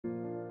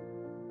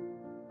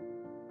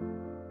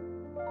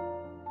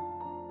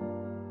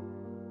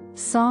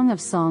Song of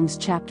Songs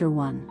chapter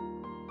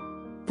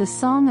 1. The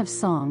Song of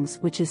Songs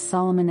which is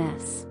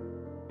Solomon's.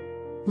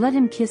 Let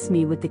him kiss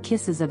me with the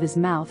kisses of his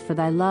mouth, for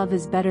thy love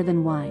is better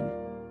than wine.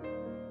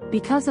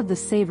 Because of the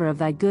savor of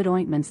thy good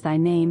ointments thy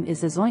name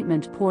is as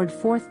ointment poured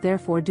forth,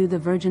 therefore do the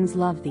virgins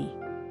love thee.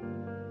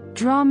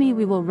 Draw me,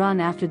 we will run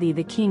after thee,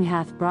 the king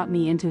hath brought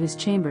me into his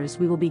chambers,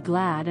 we will be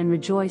glad and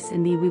rejoice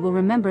in thee, we will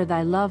remember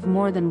thy love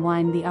more than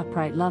wine, the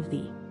upright love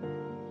thee.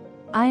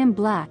 I am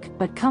black,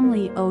 but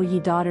comely, O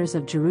ye daughters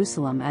of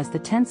Jerusalem, as the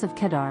tents of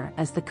Kedar,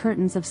 as the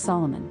curtains of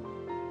Solomon.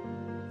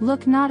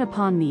 Look not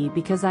upon me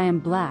because I am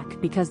black,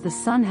 because the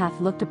sun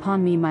hath looked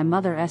upon me. My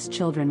mother's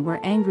children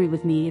were angry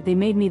with me, they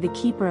made me the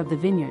keeper of the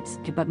vineyards,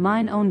 but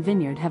mine own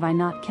vineyard have I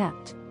not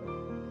kept.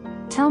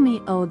 Tell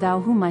me, O thou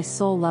whom my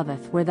soul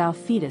loveth, where thou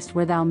feedest,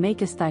 where thou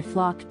makest thy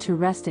flock to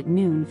rest at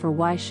noon, for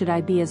why should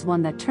I be as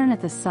one that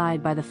turneth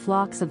aside by the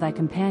flocks of thy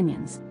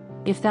companions?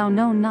 If thou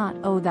know not,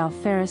 O thou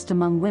fairest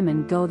among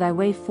women, go thy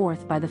way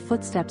forth by the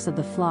footsteps of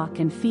the flock,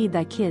 and feed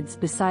thy kids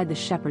beside the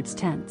shepherd's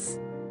tents.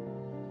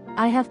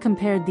 I have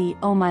compared thee,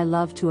 O my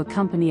love, to a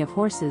company of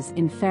horses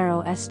in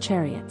Pharaoh's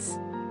chariots.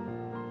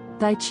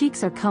 Thy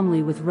cheeks are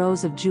comely with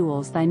rows of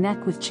jewels, thy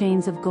neck with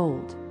chains of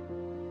gold.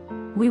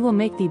 We will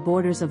make thee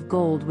borders of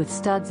gold with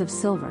studs of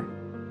silver.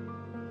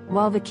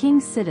 While the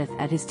king sitteth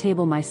at his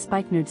table, my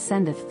spikenard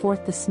sendeth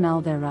forth the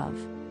smell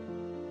thereof.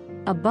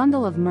 A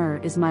bundle of myrrh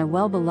is my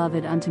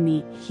well-beloved unto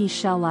me, he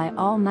shall lie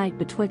all night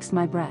betwixt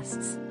my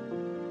breasts.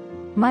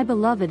 My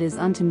beloved is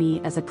unto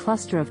me as a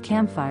cluster of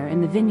camphire in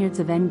the vineyards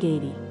of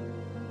En-Gedi.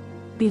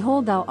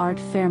 Behold, thou art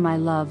fair, my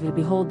love,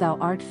 behold, thou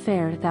art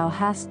fair, thou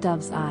hast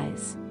dove's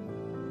eyes.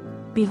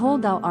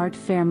 Behold, thou art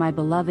fair, my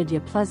beloved, yea,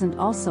 pleasant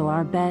also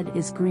our bed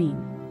is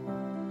green.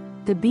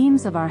 The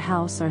beams of our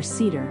house are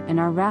cedar,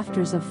 and our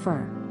rafters of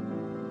fir.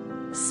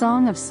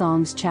 Song of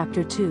Songs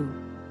chapter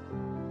 2.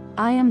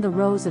 I am the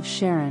rose of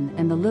Sharon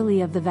and the lily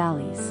of the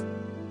valleys.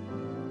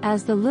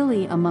 As the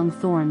lily among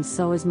thorns,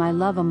 so is my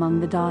love among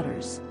the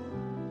daughters.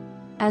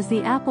 As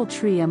the apple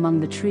tree among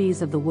the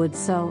trees of the wood,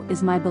 so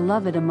is my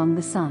beloved among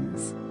the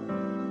sons.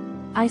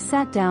 I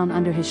sat down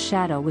under his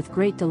shadow with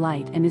great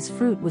delight, and his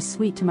fruit was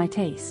sweet to my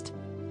taste.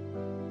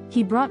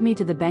 He brought me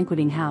to the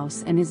banqueting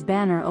house, and his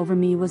banner over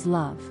me was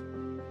love.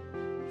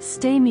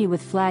 Stay me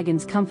with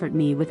flagons, comfort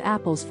me with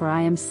apples, for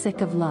I am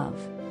sick of love.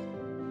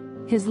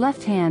 His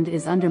left hand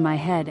is under my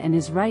head, and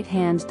his right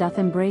hand doth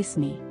embrace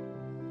me.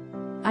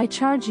 I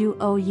charge you,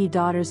 O ye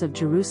daughters of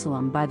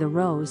Jerusalem, by the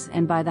roes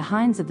and by the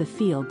hinds of the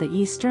field, that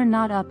ye stir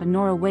not up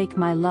nor awake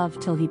my love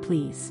till he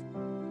please.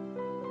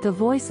 The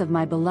voice of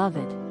my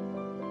beloved.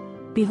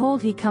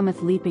 Behold, he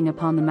cometh leaping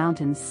upon the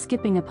mountains,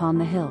 skipping upon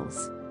the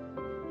hills.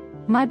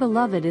 My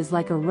beloved is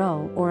like a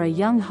roe or a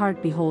young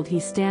hart, behold, he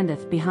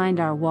standeth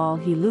behind our wall,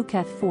 he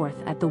looketh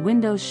forth at the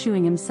windows,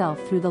 shewing himself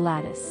through the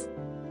lattice.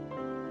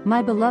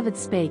 My beloved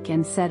spake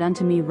and said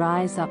unto me,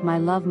 Rise up, my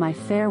love, my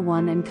fair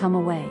one, and come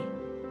away.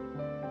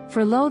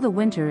 For lo, the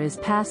winter is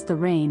past, the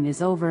rain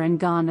is over and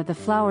gone, the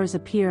flowers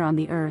appear on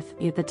the earth,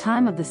 yet the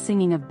time of the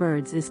singing of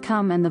birds is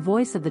come, and the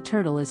voice of the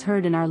turtle is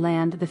heard in our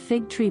land. The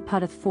fig tree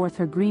putteth forth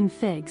her green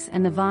figs,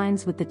 and the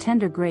vines with the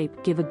tender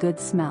grape give a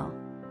good smell.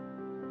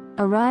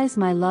 Arise,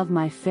 my love,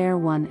 my fair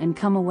one, and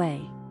come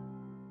away.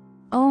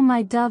 O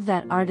my dove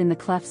that art in the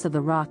clefts of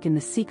the rock, in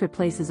the secret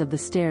places of the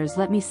stairs,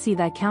 let me see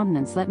thy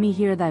countenance, let me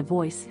hear thy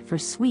voice, for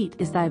sweet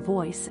is thy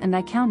voice, and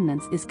thy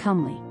countenance is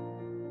comely.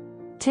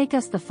 Take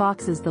us the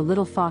foxes, the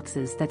little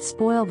foxes that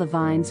spoil the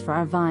vines, for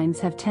our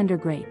vines have tender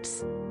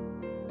grapes.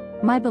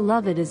 My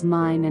beloved is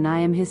mine, and I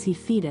am his, he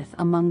feedeth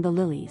among the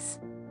lilies.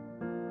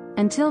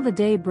 Until the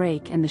day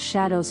break and the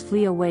shadows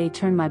flee away,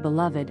 turn, my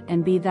beloved,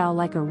 and be thou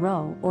like a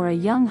roe or a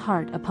young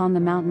hart upon the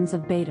mountains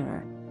of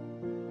Beder.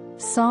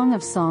 Song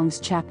of Songs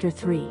chapter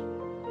 3.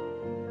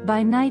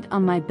 By night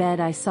on my bed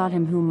I sought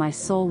him whom my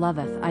soul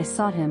loveth, I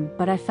sought him,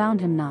 but I found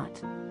him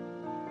not.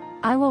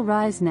 I will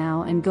rise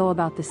now and go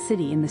about the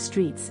city in the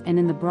streets, and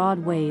in the broad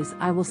ways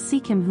I will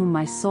seek him whom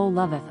my soul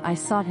loveth, I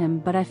sought him,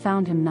 but I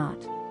found him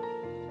not.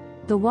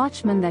 The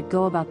watchmen that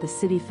go about the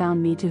city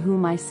found me, to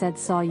whom I said,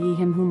 Saw ye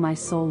him whom my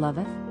soul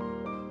loveth?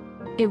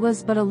 It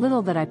was but a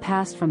little that I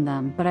passed from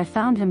them, but I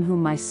found him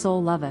whom my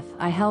soul loveth,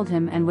 I held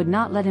him and would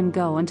not let him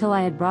go until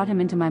I had brought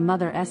him into my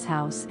mother's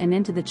house, and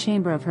into the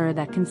chamber of her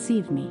that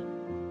conceived me.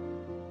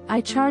 I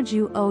charge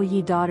you, O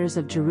ye daughters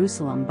of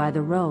Jerusalem, by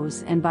the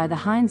roes and by the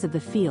hinds of the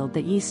field,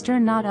 that ye stir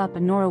not up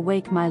nor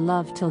awake my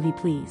love till he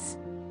please.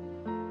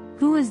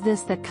 Who is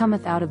this that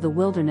cometh out of the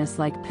wilderness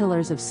like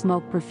pillars of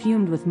smoke,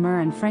 perfumed with myrrh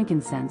and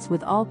frankincense,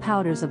 with all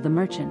powders of the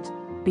merchant?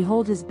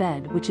 Behold his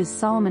bed, which is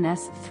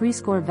Solomon's,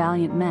 80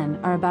 valiant men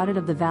are about it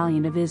of the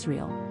valiant of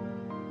Israel.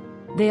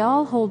 They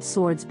all hold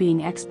swords,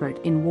 being expert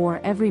in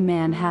war, every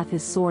man hath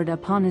his sword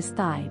upon his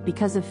thigh,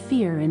 because of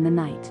fear in the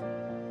night.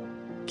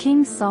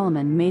 King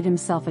Solomon made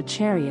himself a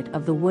chariot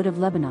of the wood of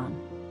Lebanon.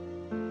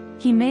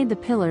 He made the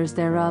pillars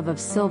thereof of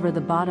silver, the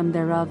bottom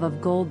thereof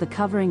of gold, the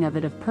covering of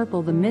it of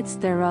purple, the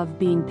midst thereof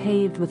being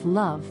paved with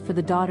love for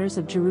the daughters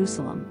of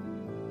Jerusalem.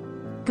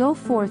 Go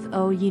forth,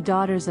 O ye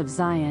daughters of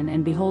Zion,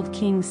 and behold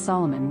King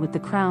Solomon with the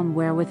crown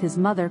wherewith his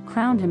mother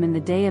crowned him in the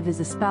day of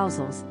his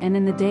espousals and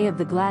in the day of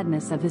the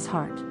gladness of his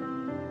heart.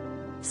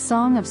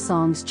 Song of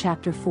Songs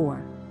chapter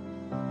 4.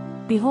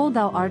 Behold,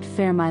 thou art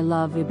fair, my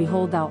love,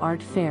 behold, thou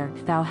art fair,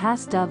 thou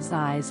hast dove's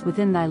eyes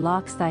within thy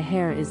locks, thy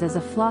hair is as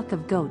a flock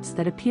of goats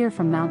that appear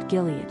from Mount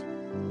Gilead.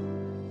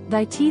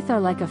 Thy teeth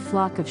are like a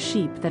flock of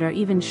sheep that are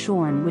even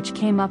shorn, which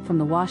came up from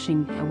the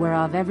washing,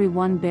 whereof every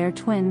one bare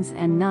twins,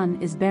 and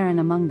none is barren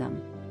among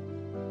them.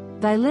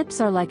 Thy lips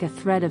are like a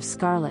thread of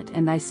scarlet,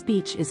 and thy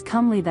speech is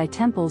comely, thy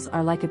temples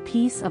are like a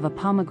piece of a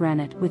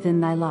pomegranate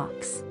within thy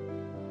locks.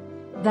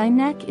 Thy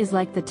neck is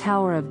like the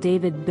tower of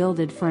David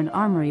builded for an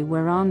armory,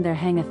 whereon there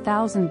hang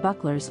 1,000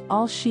 bucklers,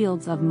 all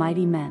shields of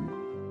mighty men.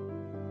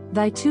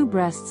 Thy two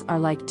breasts are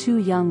like two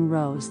young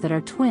roes that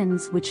are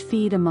twins, which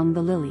feed among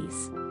the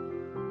lilies.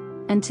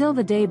 Until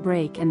the day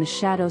break and the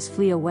shadows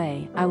flee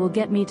away, I will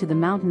get me to the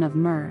mountain of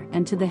myrrh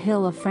and to the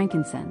hill of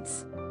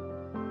frankincense.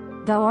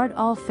 Thou art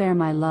all fair,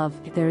 my love,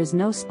 there is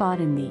no spot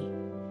in thee.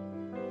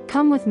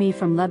 Come with me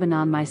from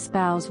Lebanon, my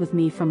spouse, with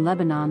me from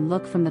Lebanon,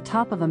 look from the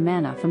top of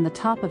Amana, from the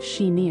top of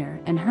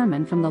Shinir, and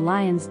Hermon, from the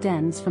lions'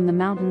 dens, from the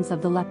mountains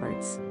of the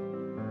leopards.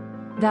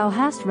 Thou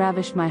hast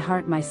ravished my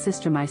heart, my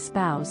sister, my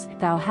spouse,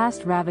 thou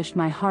hast ravished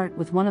my heart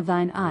with one of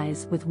thine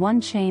eyes, with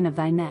one chain of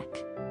thy neck.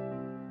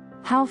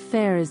 How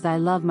fair is thy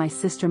love, my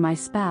sister, my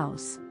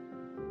spouse!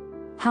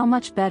 How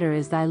much better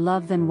is thy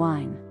love than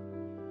wine!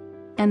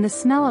 And the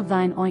smell of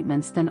thine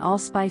ointments than all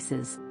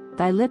spices.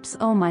 Thy lips,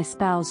 O my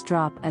spouse,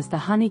 drop as the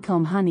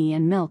honeycomb, honey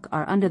and milk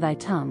are under thy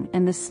tongue,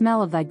 and the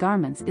smell of thy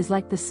garments is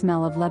like the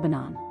smell of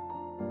Lebanon.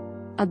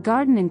 A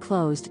garden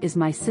enclosed is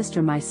my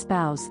sister, my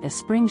spouse, a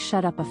spring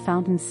shut up, a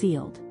fountain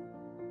sealed.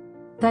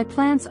 Thy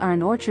plants are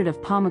an orchard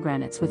of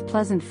pomegranates with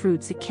pleasant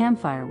fruits, a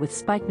camphire with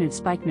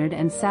spikenard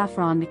and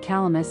saffron,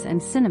 calamus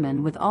and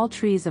cinnamon, with all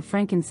trees of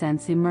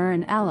frankincense, myrrh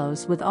and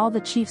aloes, with all the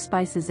chief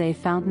spices, a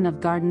fountain of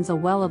gardens, a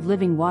well of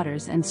living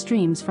waters and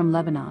streams from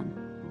Lebanon.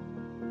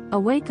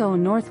 Awake, O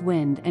north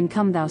wind, and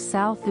come thou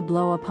south, to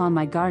blow upon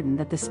my garden,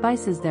 that the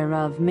spices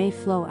thereof may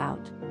flow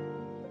out.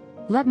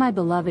 Let my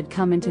beloved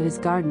come into his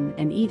garden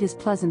and eat his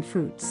pleasant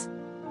fruits.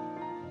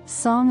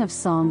 Song of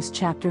Songs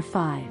chapter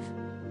 5.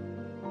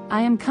 I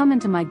am come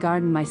into my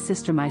garden, my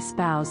sister, my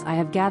spouse, I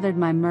have gathered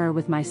my myrrh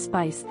with my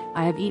spice,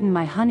 I have eaten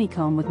my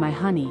honeycomb with my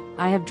honey,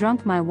 I have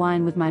drunk my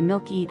wine with my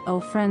milk. Eat, O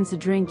friends,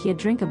 drink, ye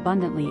drink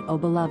abundantly, O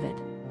beloved.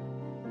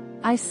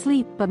 I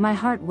sleep, but my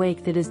heart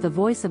waketh, it is the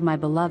voice of my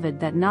beloved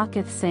that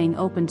knocketh, saying,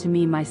 Open to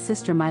me, my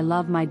sister, my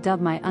love, my dove,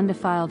 my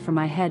undefiled, for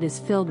my head is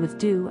filled with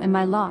dew, and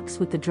my locks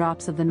with the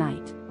drops of the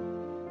night.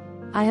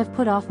 I have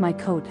put off my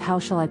coat, how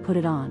shall I put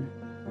it on?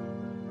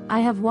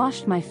 I have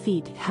washed my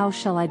feet, how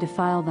shall I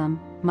defile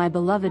them? My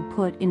beloved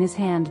put in his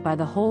hand by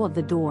the hole of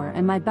the door,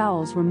 and my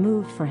bowels were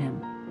moved for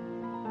him.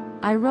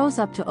 I rose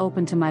up to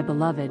open to my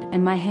beloved,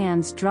 and my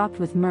hands dropped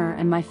with myrrh,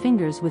 and my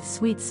fingers with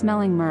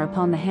sweet-smelling myrrh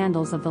upon the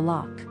handles of the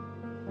lock.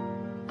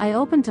 I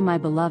opened to my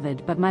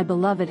beloved, but my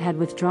beloved had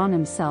withdrawn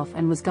himself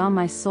and was gone.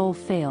 My soul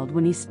failed.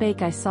 When he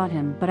spake, I sought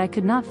him, but I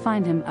could not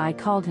find him. I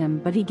called him,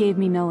 but he gave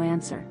me no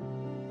answer.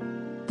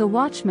 The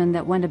watchmen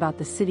that went about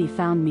the city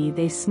found me,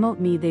 they smote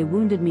me, they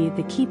wounded me,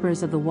 the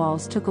keepers of the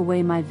walls took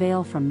away my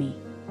veil from me.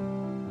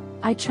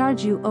 I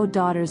charge you, O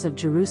daughters of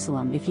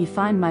Jerusalem, if ye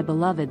find my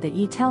beloved, that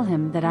ye tell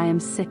him that I am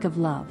sick of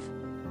love.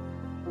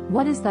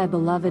 What is thy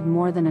beloved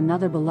more than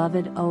another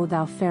beloved, O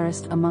thou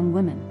fairest among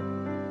women?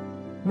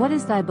 What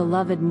is thy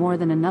beloved more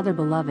than another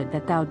beloved,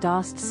 that thou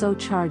dost so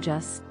charge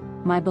us?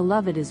 My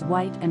beloved is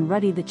white and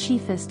ruddy, the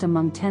chiefest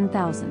among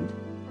 10,000.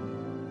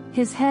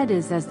 His head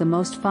is as the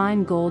most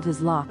fine gold,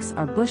 his locks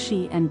are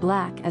bushy and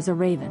black as a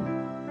raven.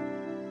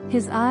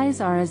 His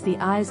eyes are as the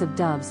eyes of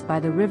doves by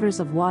the rivers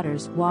of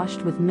waters,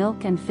 washed with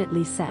milk and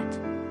fitly set.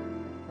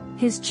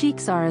 His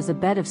cheeks are as a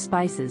bed of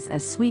spices,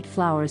 as sweet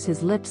flowers,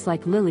 his lips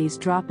like lilies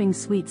dropping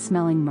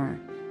sweet-smelling myrrh.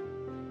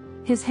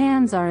 His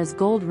hands are as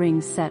gold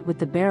rings set with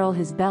the beryl,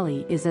 his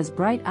belly is as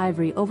bright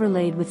ivory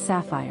overlaid with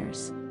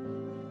sapphires.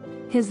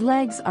 His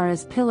legs are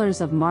as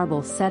pillars of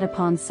marble set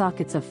upon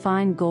sockets of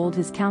fine gold,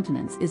 his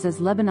countenance is as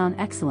Lebanon,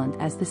 excellent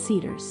as the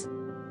cedars.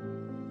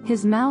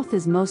 His mouth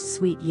is most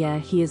sweet, yea,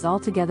 he is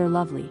altogether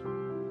lovely.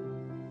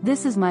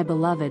 This is my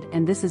beloved,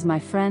 and this is my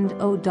friend,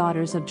 O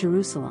daughters of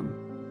Jerusalem.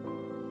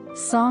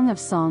 Song of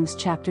Songs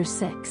chapter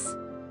 6.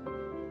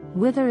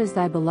 Whither is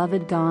thy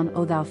beloved gone,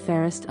 O thou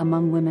fairest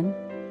among women?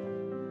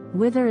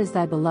 Whither is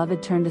thy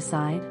beloved turned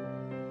aside?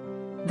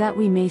 That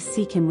we may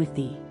seek him with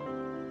thee.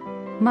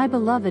 My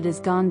beloved is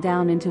gone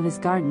down into his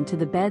garden, to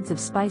the beds of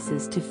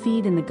spices, to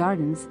feed in the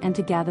gardens and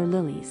to gather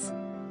lilies.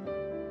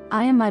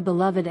 I am my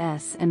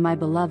beloved's, and my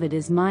beloved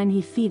is mine, he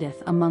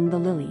feedeth among the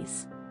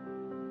lilies.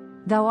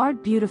 Thou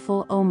art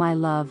beautiful, O my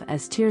love,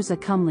 as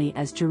Tirzah, comely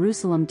as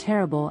Jerusalem,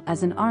 terrible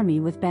as an army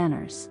with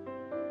banners.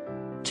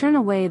 Turn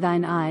away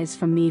thine eyes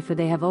from me, for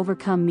they have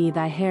overcome me.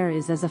 Thy hair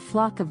is as a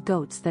flock of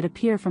goats that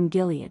appear from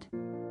Gilead.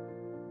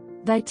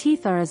 Thy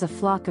teeth are as a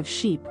flock of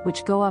sheep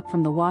which go up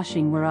from the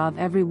washing, whereof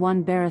every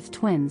one beareth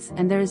twins,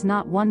 and there is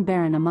not one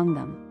barren among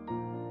them.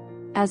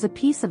 As a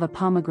piece of a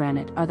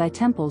pomegranate are thy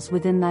temples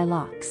within thy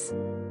locks.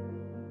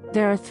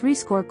 There are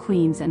 80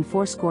 queens and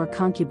 80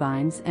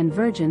 concubines and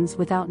virgins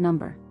without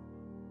number.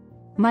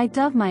 My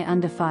dove my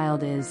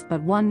undefiled is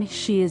but one,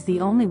 she is the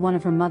only one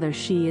of her mother,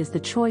 she is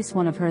the choice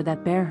one of her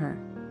that bare her.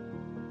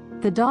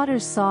 The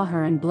daughters saw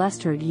her and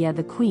blessed her, yea,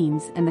 the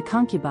queens and the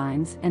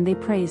concubines, and they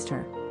praised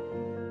her.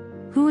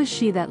 Who is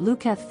she that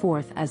looketh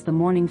forth as the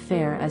morning,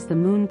 fair as the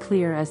moon,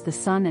 clear as the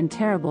sun, and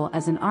terrible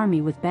as an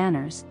army with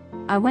banners?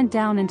 I went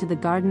down into the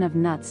garden of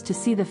nuts to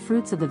see the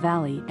fruits of the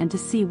valley, and to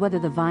see whether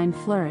the vine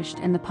flourished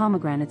and the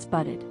pomegranates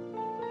budded.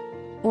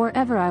 Or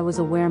ever I was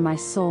aware my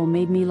soul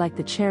made me like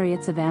the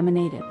chariots of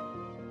Amminadab.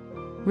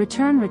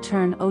 Return,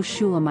 return, O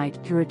Shulamite,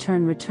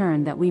 return,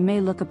 return, that we may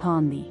look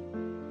upon thee.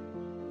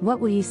 What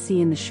will ye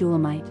see in the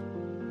Shulamite?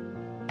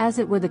 As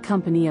it were the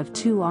company of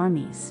 2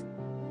 armies.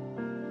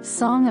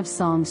 Song of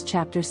Songs,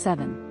 chapter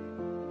 7.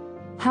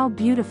 How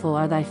beautiful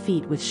are thy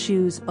feet with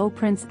shoes, O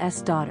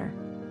Princess' daughter!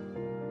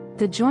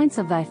 The joints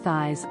of thy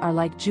thighs are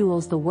like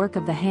jewels, the work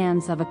of the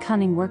hands of a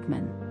cunning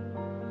workman.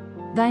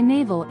 Thy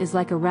navel is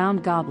like a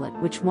round goblet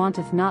which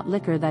wanteth not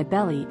liquor, thy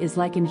belly is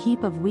like an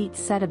heap of wheat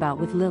set about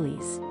with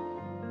lilies.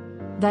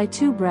 Thy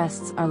 2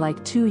 breasts are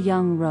like 2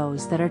 young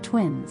roes that are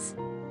twins.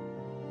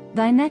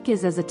 Thy neck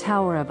is as a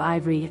tower of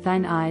ivory,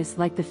 thine eyes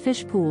like the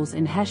fish pools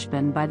in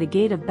Heshbon by the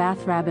gate of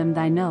Bath-rabbim,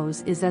 thy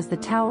nose is as the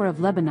tower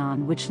of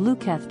Lebanon which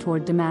looketh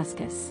toward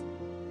Damascus.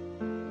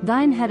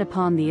 Thine head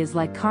upon thee is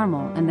like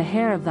Carmel, and the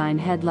hair of thine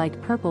head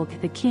like purple,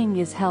 the king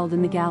is held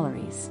in the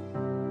galleries.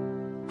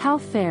 How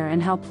fair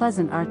and how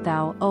pleasant art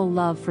thou, O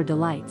love, for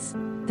delights!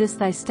 This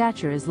thy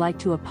stature is like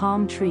to a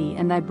palm tree,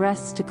 and thy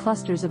breasts to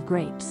clusters of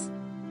grapes.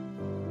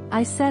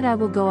 I said, I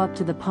will go up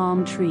to the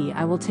palm tree,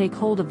 I will take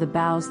hold of the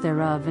boughs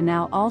thereof, and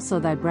now also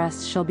thy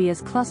breasts shall be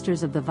as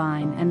clusters of the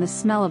vine, and the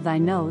smell of thy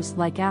nose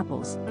like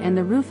apples, and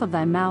the roof of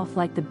thy mouth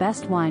like the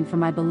best wine for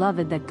my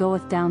beloved that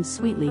goeth down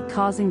sweetly,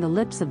 causing the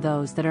lips of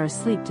those that are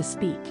asleep to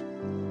speak.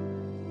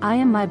 I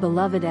am my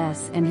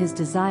beloved's, and his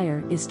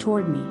desire is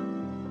toward me.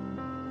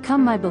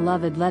 Come, my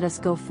beloved, let us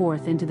go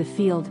forth into the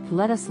field,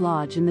 let us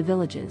lodge in the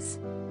villages.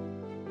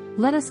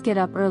 Let us get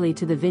up early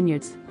to the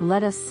vineyards,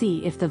 let us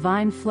see if the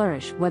vine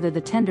flourish, whether the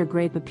tender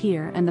grape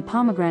appear, and the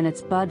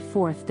pomegranates bud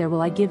forth, there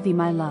will I give thee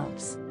my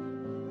loves.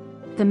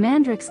 The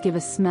mandrakes give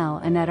a smell,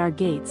 and at our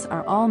gates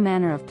are all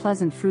manner of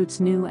pleasant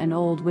fruits, new and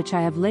old, which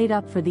I have laid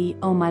up for thee,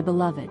 O my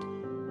beloved.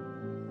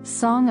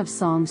 Song of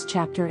Songs,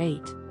 chapter 8.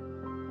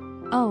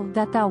 Oh,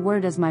 that thou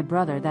wert as my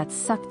brother that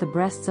sucked the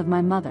breasts of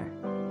my mother!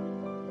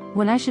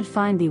 When I should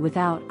find thee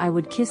without, I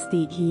would kiss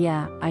thee,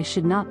 yea, I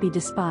should not be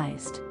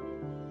despised.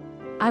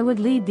 I would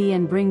lead thee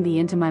and bring thee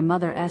into my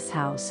mother's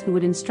house, who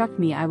would instruct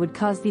me, I would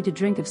cause thee to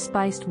drink of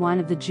spiced wine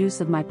of the juice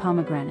of my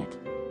pomegranate.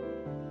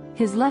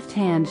 His left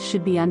hand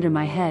should be under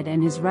my head,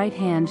 and his right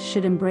hand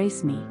should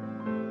embrace me.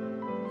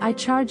 I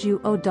charge you,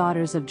 O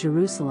daughters of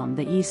Jerusalem,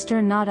 that ye stir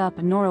not up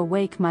nor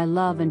awake my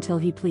love until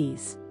he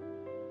please.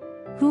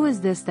 Who is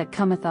this that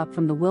cometh up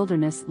from the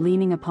wilderness,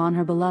 leaning upon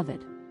her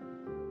beloved?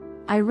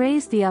 I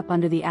raised thee up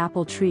under the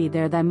apple tree,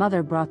 there thy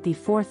mother brought thee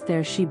forth,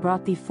 there she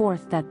brought thee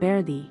forth that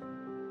bare thee.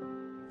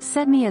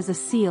 Set me as a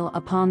seal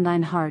upon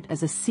thine heart,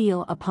 as a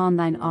seal upon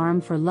thine arm,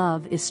 for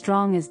love is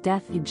strong as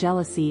death,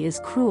 jealousy is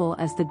cruel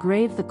as the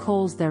grave, the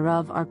coals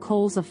thereof are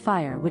coals of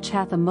fire, which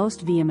hath a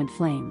most vehement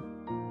flame.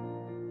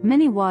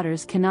 Many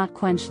waters cannot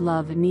quench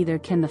love, neither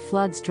can the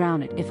floods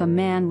drown it. If a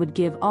man would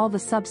give all the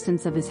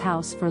substance of his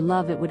house for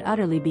love, it would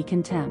utterly be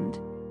contemned.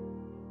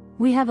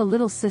 We have a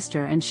little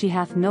sister, and she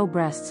hath no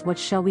breasts, what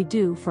shall we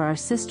do for our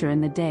sister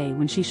in the day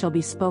when she shall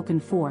be spoken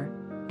for?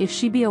 If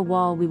she be a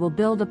wall, we will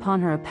build upon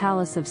her a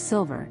palace of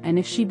silver, and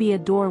if she be a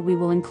door, we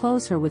will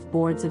enclose her with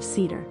boards of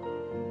cedar.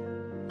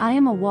 I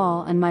am a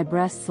wall, and my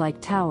breasts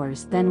like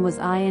towers, then was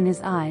I in his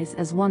eyes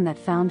as one that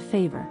found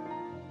favor.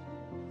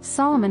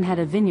 Solomon had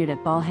a vineyard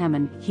at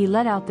Baalhamon, he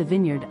let out the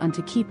vineyard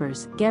unto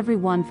keepers, every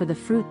one for the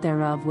fruit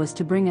thereof was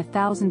to bring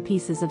 1,000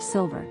 pieces of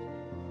silver.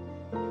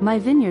 My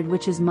vineyard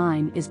which is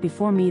mine is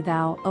before me,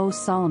 thou, O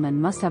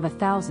Solomon, must have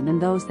 1,000,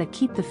 and those that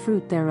keep the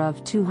fruit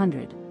thereof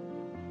 200.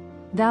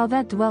 Thou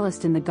that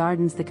dwellest in the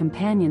gardens, the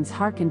companions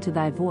hearken to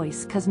thy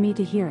voice, cause me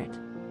to hear it.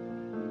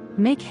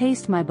 Make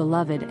haste, my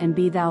beloved, and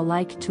be thou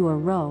like to a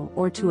roe,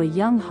 or to a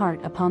young hart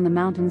upon the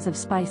mountains of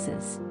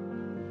spices.